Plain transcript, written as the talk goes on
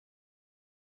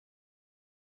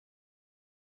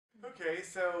Okay,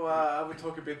 so I will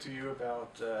talk a bit to you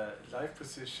about life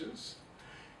positions.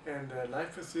 And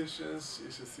life positions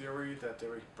is a theory that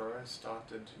Eric Berne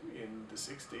started in the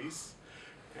 60s.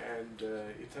 And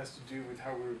it has to do with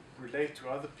how we relate to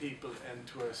other people and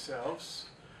to ourselves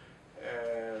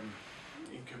um,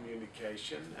 in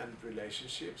communication and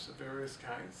relationships of various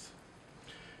kinds.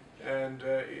 And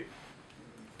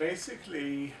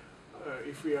basically,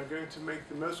 if we are going to make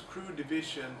the most crude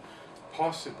division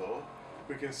possible,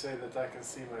 we can say that I can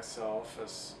see myself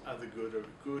as either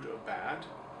good or bad,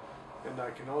 and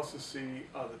I can also see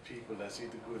other people as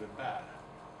either good or bad.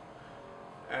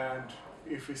 And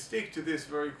if we stick to this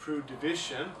very crude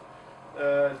division,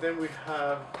 then we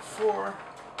have four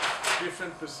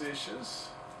different positions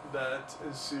that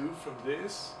ensue from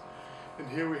this. And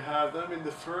here we have them. In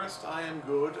the first, I am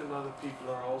good and other people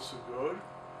are also good.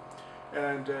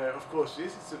 And of course,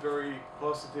 this is a very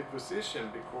positive position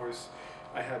because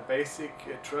I have basic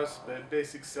trust,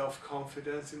 basic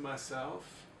self-confidence in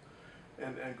myself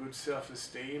and good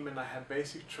self-esteem, and I have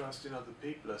basic trust in other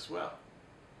people as well.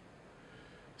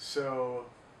 So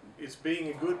it's being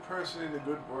a good person in a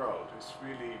good world. It's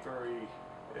really very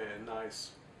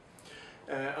nice.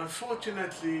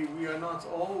 Unfortunately, we are not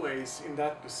always in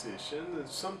that position, and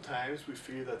sometimes we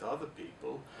feel that other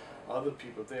people,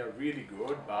 they are really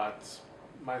good, but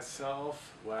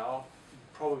myself, well,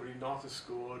 probably not as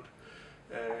good,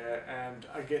 and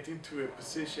I get into a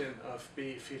position of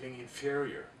feeling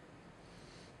inferior.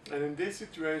 And in this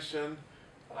situation,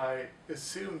 I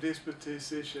assume this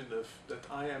position of that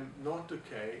I am not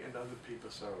okay and other people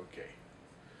are okay.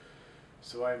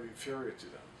 So I am inferior to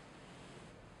them.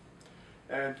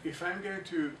 And if I'm going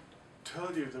to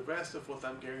tell you the rest of what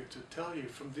I'm going to tell you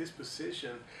from this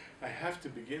position, I have to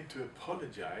begin to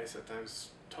apologize that I'm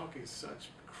talking such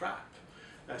crap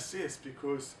as this,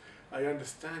 because I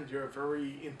understand you're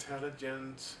very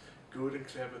intelligent, good and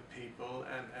clever people,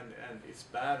 and it's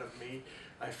bad of me.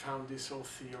 I found this whole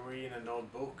theory in an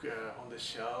old book on the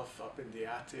shelf up in the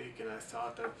attic, and I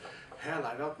thought that, hell,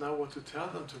 I don't know what to tell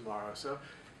them tomorrow, so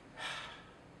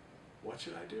what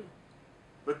should I do?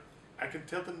 But I can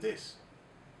tell them this.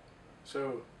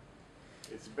 So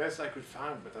it's the best I could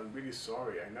find, but I'm really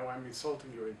sorry. I know I'm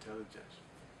insulting your intelligence.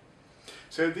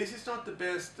 So this is not the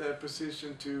best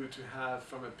position to have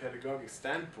from a pedagogic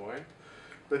standpoint,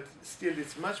 but still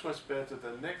it's much better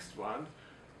than the next one,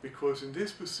 because in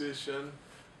this position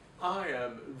I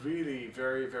am really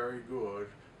very good,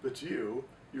 but you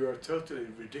are totally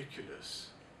ridiculous,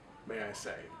 may I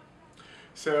say.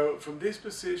 So from this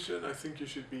position, I think you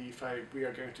should be, if we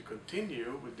are going to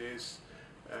continue with this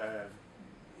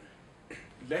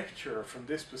lecture from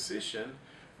this position,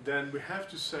 then we have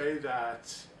to say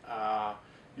that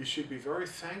you should be very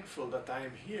thankful that I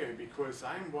am here, because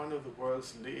I'm one of the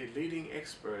world's leading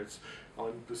experts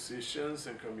on positions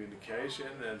and communication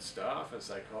and stuff and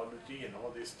psychology and all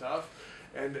this stuff.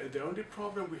 And the only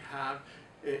problem we have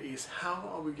is how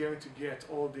are we going to get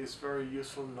all this very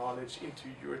useful knowledge into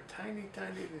your tiny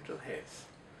little heads?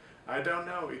 I don't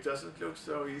know, it doesn't look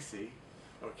so easy,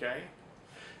 okay?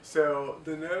 So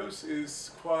the nose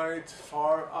is quite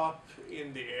far up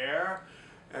in the air,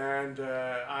 and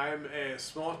I'm a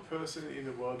smart person in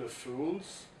a world of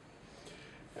fools.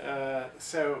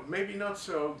 So maybe not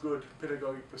so good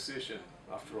pedagogic position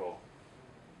after all.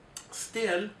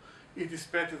 Still, it is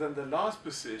better than the last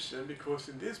position, because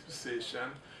in this position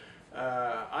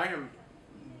I am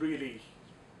really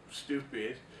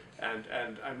stupid,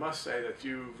 and I must say that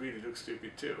you really look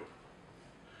stupid too.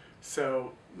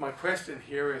 So my question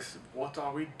here is, what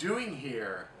are we doing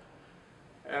here?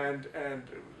 And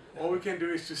all we can do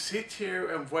is to sit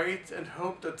here and wait and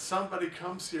hope that somebody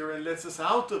comes here and lets us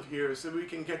out of here so we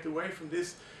can get away from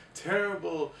this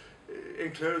terrible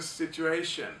enclosed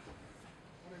situation.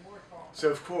 So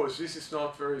of course this is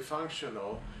not very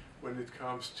functional when it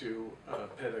comes to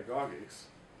pedagogics.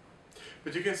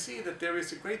 But you can see that there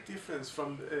is a great difference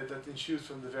from that ensues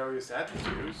from the various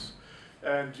attitudes,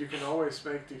 and you can always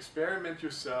make the experiment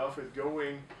yourself with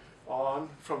going on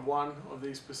from one of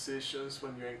these positions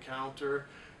when you encounter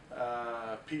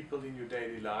people in your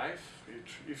daily life.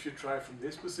 If you try from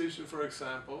this position, for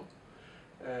example,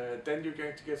 then you're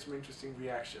going to get some interesting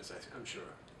reactions, I'm sure.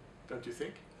 Don't you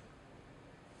think?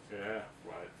 Yeah,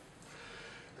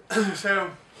 right.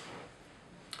 So,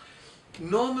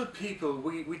 normal people,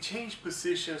 we change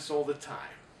positions all the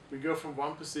time. We go from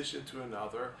one position to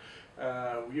another.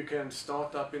 You can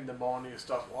start up in the morning and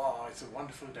start, wow, it's a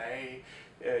wonderful day.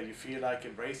 You feel like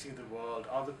embracing the world.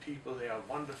 Other people, they are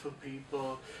wonderful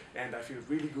people, and I feel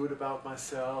really good about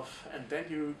myself. And then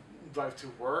you drive to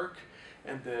work,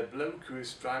 and the bloke who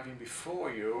is driving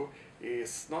before you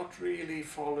is not really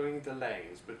following the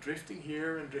lanes, but drifting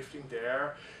here and drifting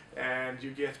there, and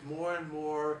you get more and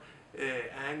more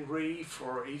angry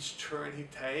for each turn he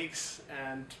takes,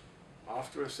 and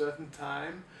after a certain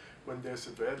time, when there's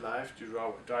a red light, you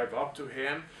drive up to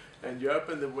him and you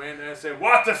open the window and say,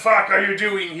 "What the fuck are you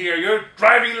doing here? You're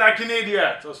driving like an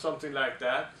idiot," or something like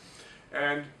that.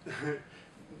 And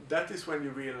that is when you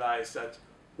realize that,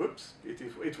 whoops,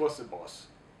 it was the boss.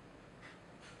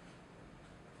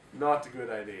 Not a good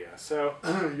idea. So,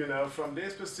 you know, from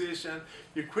this position,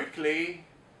 you quickly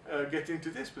get into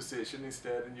this position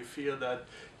instead, and you feel that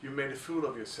you made a fool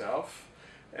of yourself,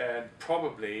 and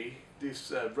probably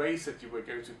this race that you were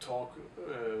going to talk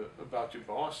about your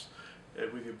boss,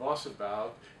 with your boss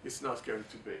about, is not going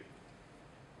to be.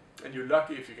 And you're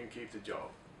lucky if you can keep the job,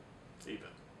 even.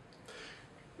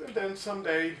 And then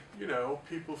someday, you know,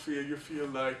 you feel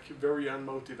like very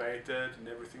unmotivated and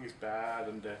everything is bad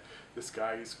and the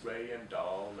sky is grey and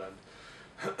dull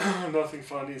and nothing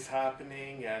funny is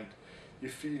happening, and you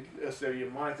feel as though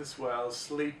you might as well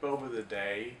sleep over the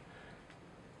day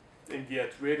and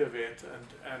get rid of it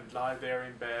and lie there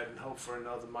in bed and hope for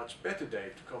another much better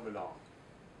day to come along.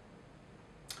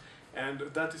 And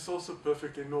that is also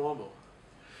perfectly normal.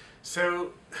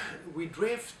 So we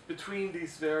drift between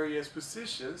these various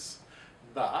positions,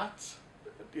 but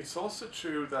it's also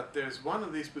true that there's one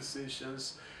of these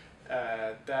positions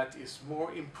that is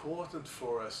more important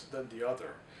for us than the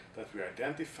other, that we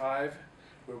identify,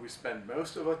 where we spend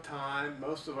most of our time,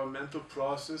 most of our mental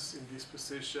process in this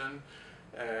position,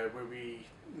 where we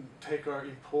take our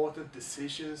important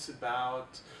decisions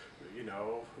about, you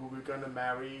know, who we're going to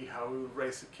marry, how we'll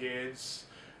raise the kids,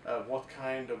 what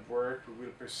kind of work we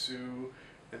will pursue,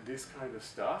 and this kind of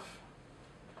stuff.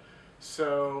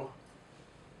 So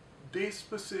this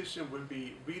position will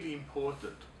be really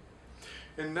important.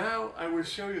 And now I will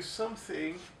show you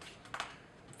something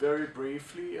very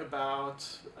briefly about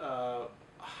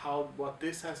what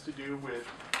this has to do with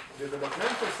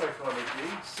developmental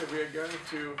psychology. So we are going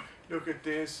to look at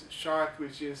this chart,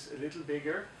 which is a little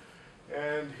bigger.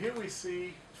 And here we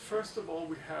see, first of all,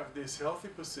 we have this healthy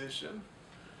position.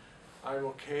 I'm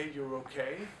okay, you're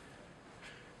okay.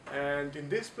 And in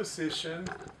this position,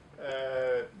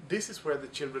 this is where the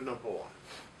children are born.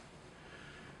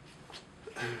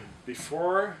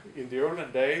 Before, in the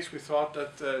olden days, we thought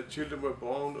that children were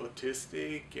born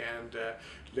autistic, and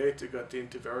later got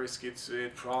into very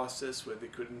schizoid process where they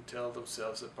couldn't tell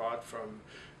themselves apart from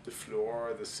the floor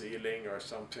or the ceiling or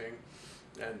something.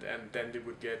 And then they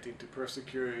would get into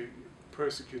persecutory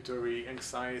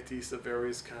anxieties of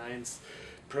various kinds,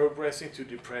 progressing to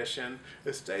depression,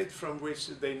 a state from which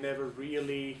they never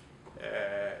really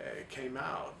came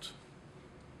out.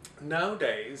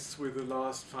 Nowadays, with the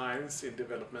last finds in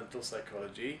developmental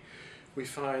psychology, we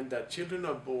find that children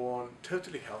are born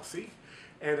totally healthy,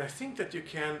 and I think that you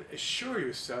can assure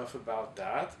yourself about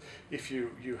that if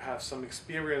you have some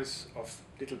experience of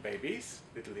little babies,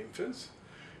 little infants,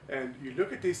 and you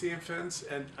look at these infants.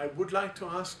 And I would like to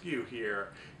ask you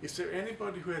here, is there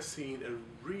anybody who has seen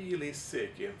a really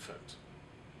sick infant?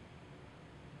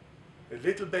 A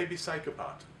little baby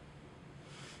psychopath?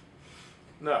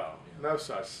 No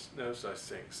such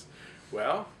things.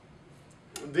 Well,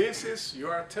 you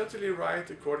are totally right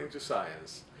according to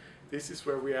science. This is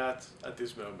where we are at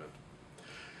this moment.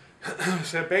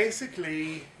 So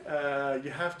basically,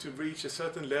 you have to reach a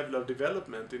certain level of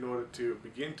development in order to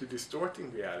begin to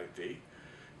distorting reality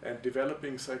and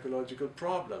developing psychological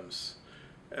problems.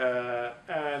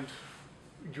 And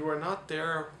you are not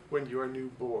there when you are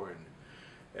newborn.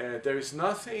 There is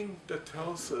nothing that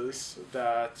tells us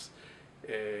that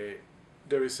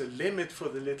there is a limit for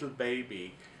the little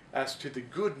baby as to the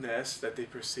goodness that they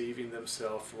perceive in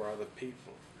themselves or other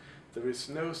people. There is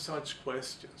no such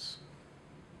questions.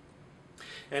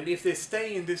 And if they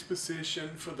stay in this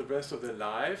position for the rest of their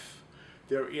life,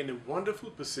 they're in a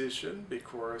wonderful position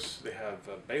because they have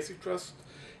basic trust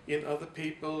in other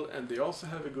people, and they also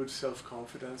have a good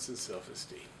self-confidence and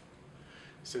self-esteem.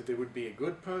 So they would be a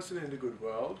good person in the good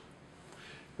world.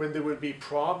 When there will be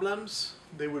problems,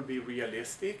 they will be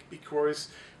realistic, because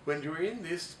when you're in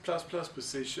this plus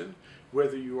position,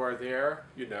 whether you are there,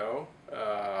 you know,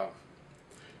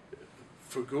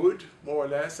 for good, more or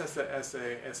less,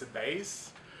 as a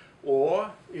base,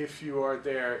 or if you are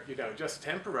there, you know, just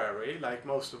temporary, like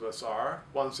most of us are,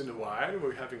 once in a while,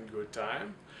 we're having a good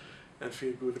time and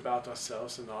feel good about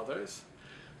ourselves and others.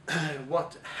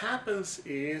 What happens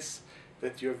is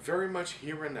that you're very much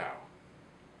here and now.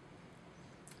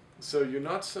 So you're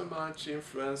not so much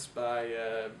influenced by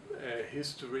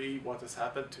history, what has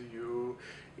happened to you,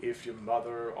 if your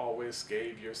mother always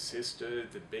gave your sister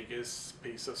the biggest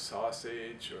piece of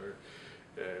sausage, or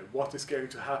what is going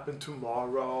to happen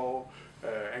tomorrow,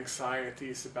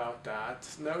 anxieties about that.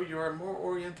 No, you are more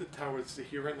oriented towards the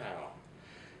here and now.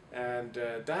 And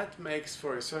that makes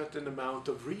for a certain amount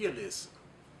of realism.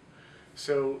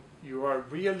 So you are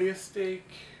realistic.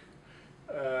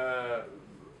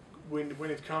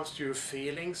 When it comes to your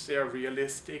feelings, they are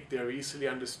realistic, they are easily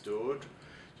understood.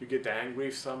 You get angry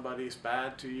if somebody is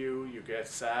bad to you, you get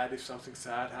sad if something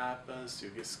sad happens, you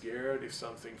get scared if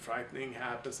something frightening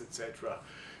happens, etc.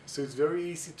 So it's very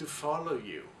easy to follow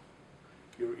you.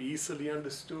 You're easily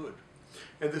understood.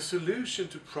 And the solution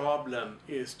to problem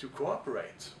is to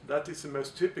cooperate. That is the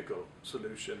most typical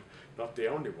solution, not the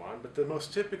only one, but the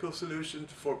most typical solution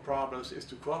for problems is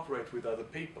to cooperate with other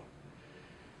people.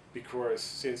 Because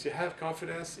since you have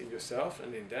confidence in yourself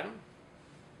and in them,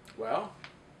 well,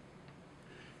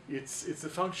 it's a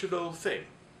functional thing.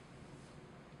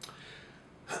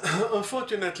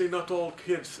 Unfortunately, not all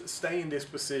kids stay in this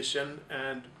position,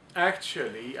 and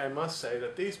actually, I must say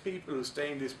that these people who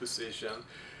stay in this position,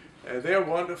 they are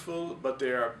wonderful, but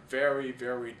they are very,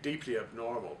 very deeply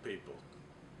abnormal people.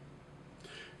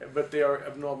 But they are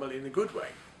abnormal in a good way.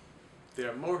 They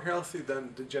are more healthy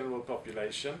than the general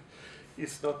population.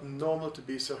 It's not normal to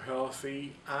be so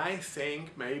healthy. I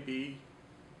think maybe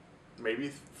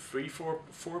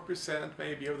 3–4%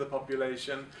 maybe of the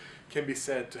population can be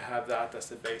said to have that as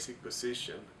a basic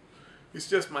position. It's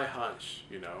just my hunch,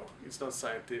 you know. It's not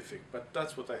scientific, but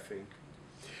that's what I think.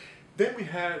 Then we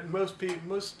have most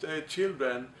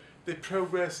children, they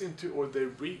progress into, or they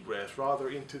regress rather,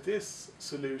 into this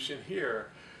solution here,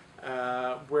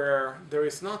 where there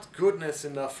is not goodness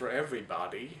enough for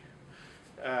everybody.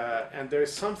 And there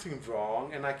is something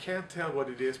wrong, and I can't tell what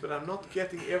it is, but I'm not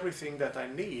getting everything that I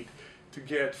need to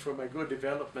get for my good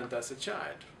development as a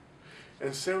child.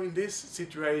 And so in this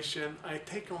situation, I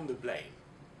take on the blame.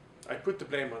 I put the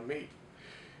blame on me.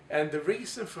 And the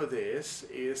reason for this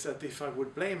is that if I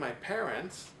would blame my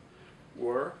parents,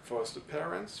 or foster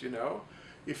parents, you know,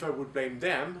 if I would blame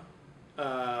them,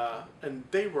 and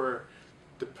they were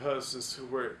the persons who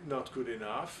were not good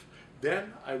enough,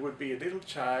 then I would be a little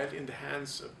child in the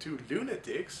hands of two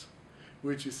lunatics,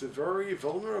 which is a very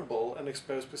vulnerable and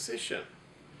exposed position.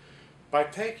 By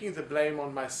taking the blame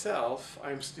on myself,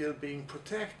 I'm still being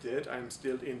protected, I'm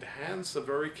still in the hands of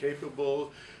very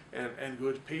capable and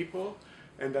good people,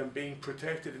 and I'm being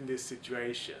protected in this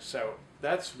situation. So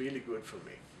that's really good for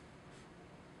me.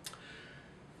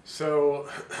 So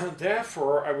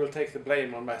therefore I will take the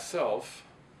blame on myself.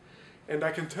 And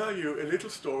I can tell you a little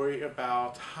story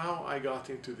about how I got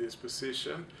into this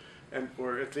position, and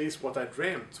or at least what I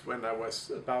dreamt when I was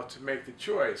about to make the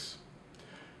choice.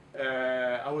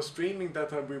 I was dreaming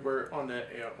that we were on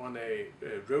a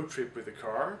road trip with a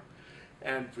car,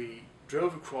 and we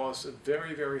drove across a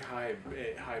very, very high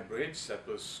bridge that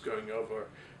was going over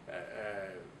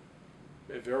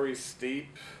a very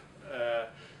steep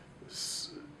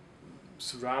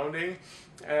surrounding,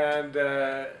 and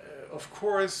of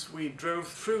course we drove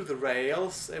through the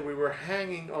rails, and we were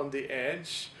hanging on the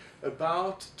edge,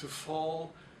 about to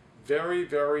fall very,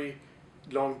 very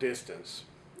long distance.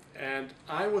 And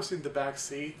I was in the back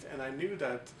seat, and I knew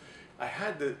that I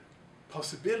had the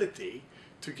possibility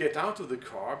to get out of the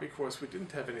car, because we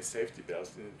didn't have any safety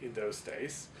belts in those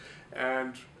days.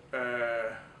 And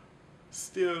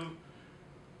still,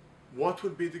 what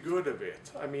would be the good of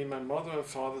it? I mean, my mother and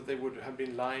father, they would have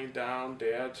been lying down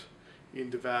dead in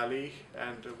the valley,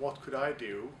 and what could I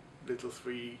do? Little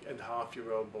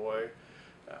 3.5-year-old boy,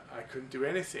 I couldn't do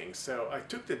anything. So I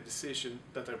took the decision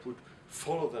that I would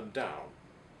follow them down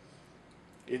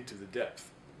into the depth.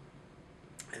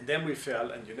 And then we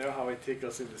fell, and you know how it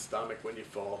tickles in the stomach when you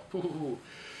fall.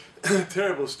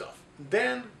 Terrible stuff.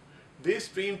 Then this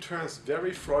dream turns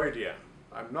very Freudian.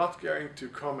 I'm not going to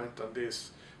comment on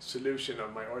this solution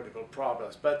of my audible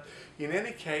problems, but in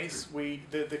any case,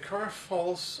 the car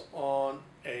falls on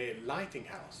a lighting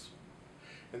house.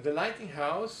 And the lighting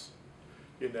house,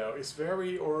 you know, is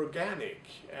very organic,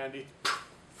 and it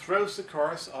throws the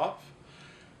cars up,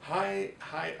 high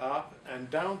up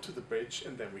and down to the bridge,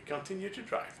 and then we continue to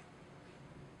drive.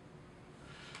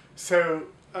 So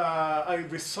I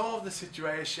resolved the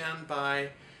situation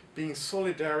by being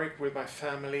solidaric with my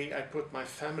family. I put my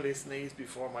family's needs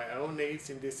before my own needs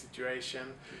in this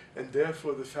situation, and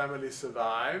therefore the family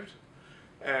survived,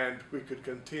 and we could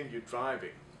continue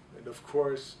driving. And of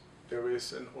course there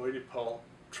is an Oedipal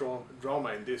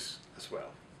drama in this as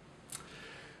well.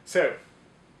 So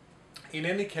in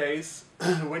any case,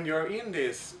 when you're in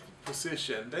this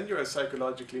position, then you're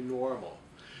psychologically normal.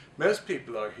 Most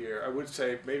people are here, I would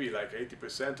say maybe like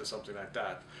 80% or something like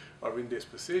that, are in this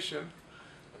position.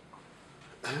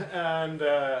 And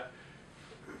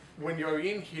when you're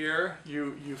in here,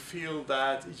 you feel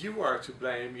that you are to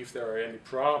blame if there are any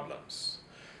problems.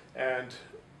 And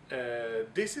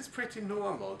this is pretty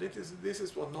normal. This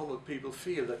is what normal people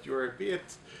feel, that you're a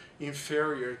bit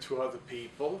inferior to other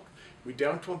people. We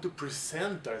don't want to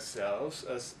present ourselves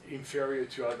as inferior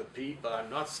to other people.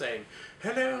 I'm not saying,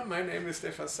 hello, my name is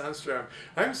Stefan Sandström,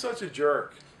 I'm such a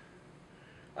jerk.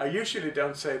 I usually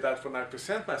don't say that when I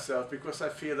present myself, because I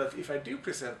feel that if I do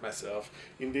present myself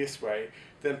in this way,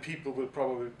 then people will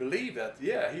probably believe that,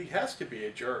 yeah, he has to be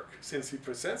a jerk since he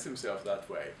presents himself that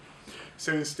way.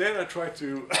 So instead I try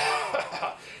to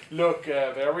look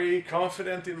very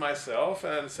confident in myself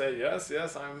and say, yes,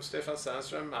 I'm Stefan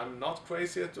Sandström, I'm not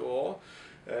crazy at all,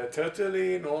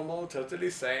 totally normal,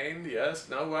 totally sane, yes,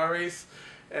 no worries.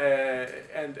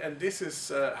 And this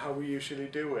is how we usually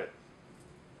do it.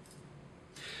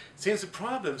 Since the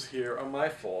problems here are my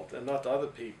fault and not other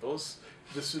people's,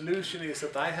 the solution is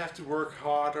that I have to work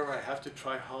harder, I have to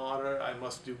try harder, I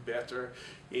must do better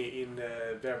in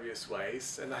various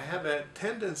ways. And I have a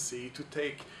tendency to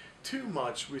take too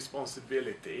much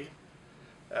responsibility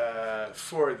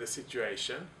for the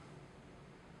situation.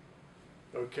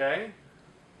 Okay?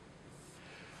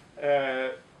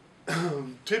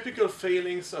 Typical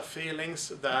feelings are feelings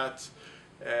that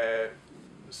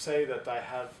say that I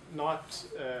have not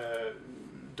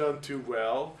done too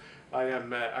well.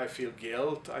 I feel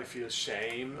guilt, I feel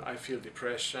shame, I feel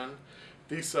depression.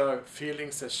 These are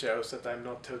feelings that shows that I'm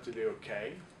not totally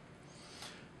okay.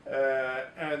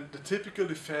 And the typical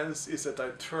defense is that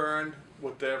I turn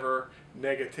whatever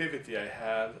negativity I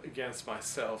have against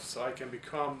myself, so I can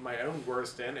become my own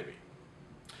worst enemy.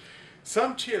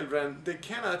 Some children, they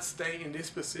cannot stay in this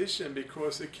position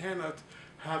because they cannot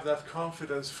have that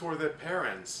confidence for their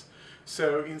parents.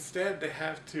 So instead they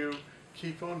have to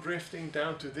keep on drifting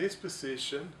down to this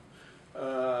position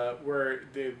where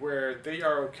they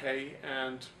are okay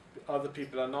and other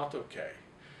people are not okay.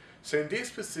 So in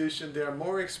this position they are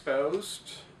more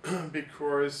exposed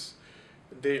because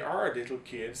they are little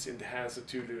kids in the hands of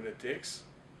two lunatics.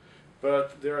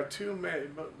 But there are too many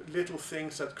little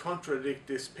things that contradict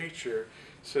this picture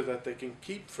so that they can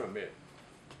keep from it.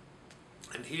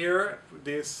 And here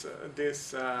this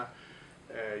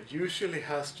usually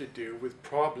has to do with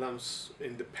problems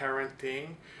in the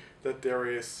parenting, that there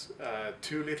is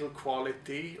too little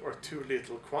quality or too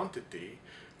little quantity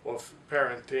of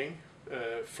parenting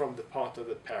from the part of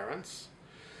the parents.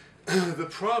 The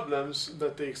problems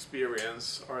that they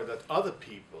experience are that other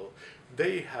people,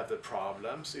 they have the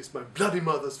problems. It's my bloody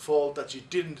mother's fault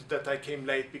that I came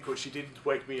late because she didn't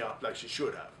wake me up like she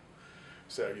should have.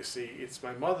 So you see, it's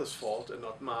my mother's fault and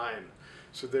not mine.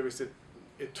 So there is an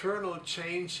eternal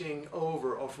changing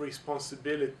over of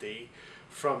responsibility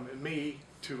from me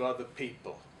to other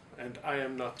people, and I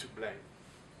am not to blame.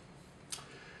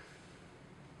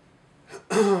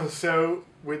 So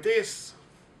with this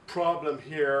problem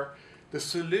here, the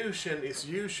solution is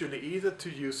usually either to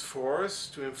use force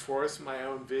to enforce my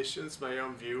own visions, my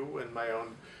own view and my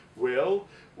own will,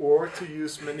 or to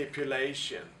use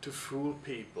manipulation to fool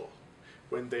people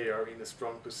when they are in a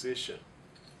strong position.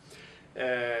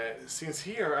 Since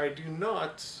here I do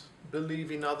not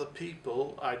believe in other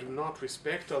people, I do not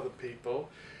respect other people,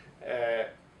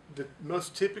 the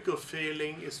most typical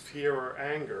feeling is fear or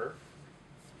anger.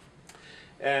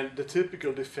 And the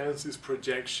typical defense is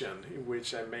projection, in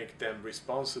which I make them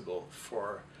responsible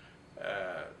for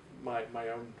my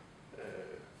own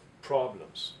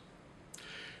problems.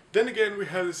 Then again, we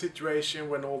have the situation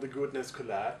when all the goodness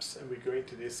collapses and we go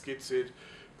into this schizoid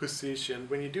position.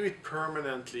 When you do it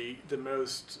permanently, the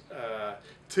most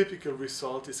typical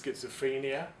result is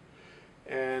schizophrenia,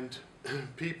 and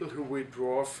people who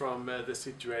withdraw from the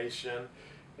situation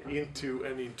into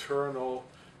an internal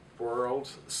world,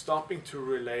 stopping to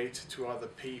relate to other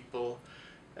people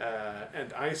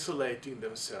and isolating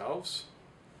themselves.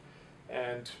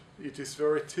 And it is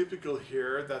very typical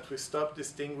here that we stop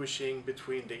distinguishing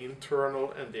between the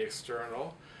internal and the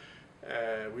external.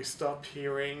 We stop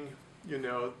hearing, you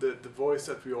know, the voice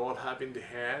that we all have in the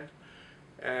head,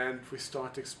 and we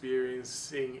start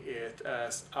experiencing it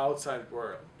as outside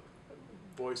world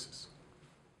voices.